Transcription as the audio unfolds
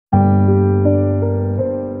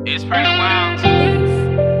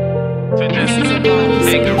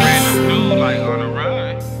take a random dude like on a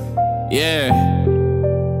run. Yeah.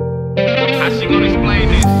 How she gonna explain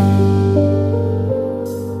this?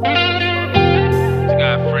 She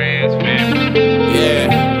got friends, family. Yeah.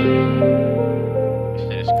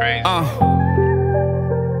 Shit's crazy.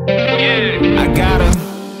 Yeah.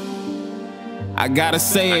 I gotta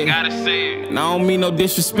say it. And I don't mean no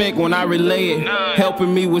disrespect when I relay it.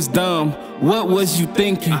 Helping me was dumb. What was you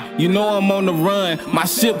thinking? You know I'm on the run. My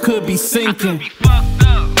ship could be sinking.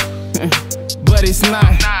 But it's not.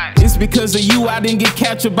 It's because of you I didn't get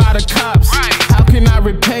captured by the cops. How can I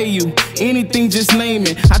repay you? Anything, just name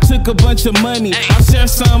it. I took a bunch of money. I'll share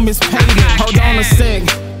some, it's payment. Hold on a sec.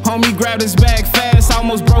 Homie grabbed his bag fast,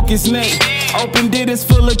 almost broke his neck. Opened it, it's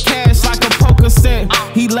full of cash like a poker set.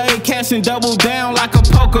 He laid cash and doubled down like a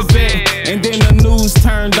poker bet. And then the news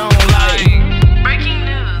turned on like breaking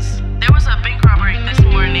news. There was a bank robbery this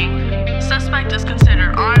morning. Suspect is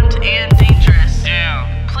considered armed and dangerous.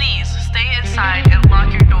 Damn. Please stay inside and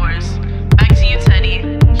lock your doors. Back to you, Teddy.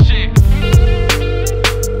 Shit.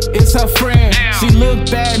 it's her friend. She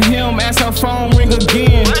looked at him as her phone ring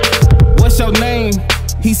again. What's your name?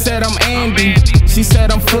 He said I'm Andy. She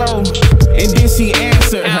said I'm Flo. And then she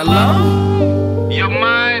answered, hello? Your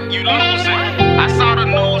mind, you losing. I saw the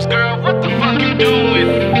news, girl. What the fuck you doing?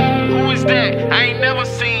 Who is that? I ain't never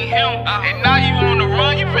seen him. And now you on the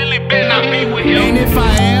run. You really better not be with him. And if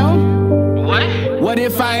I am? What? What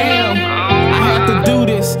if I am? I have to do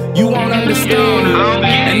this. You won't understand.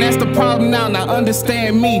 And that's the problem now. Now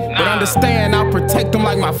understand me. But understand I'll protect them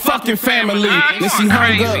like my fucking family. Then she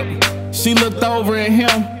hung up. She looked over at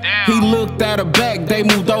him, he looked at her back, they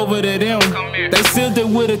moved over to them. They sealed it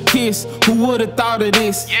with a kiss, who would've thought of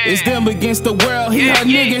this? It's them against the world, he her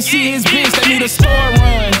nigga, she his bitch. They need a store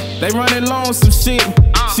run, they running long some shit.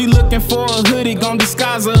 She looking for a hoodie, gon'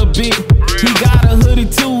 disguise her a bit. He got a hoodie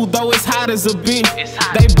too, though it's hot as a bitch.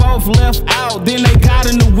 They both left out, then they got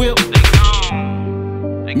in the whip.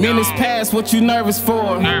 Minutes past, what you nervous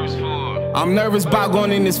for? I'm nervous about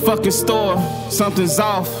going in this fucking store, something's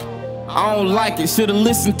off. I don't like it, should've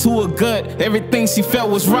listened to her gut. Everything she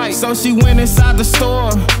felt was right. So she went inside the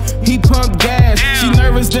store, he pumped gas. She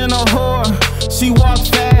nervous than a whore, she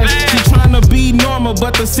walked fast. She tryna be normal,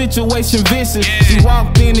 but the situation vicious. She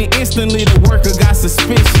walked in and instantly the worker got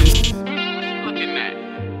suspicious.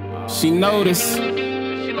 She noticed,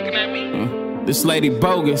 this lady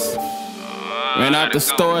bogus. Ran out the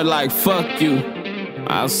store like fuck you.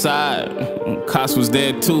 Outside, cops was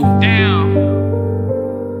there too. Damn.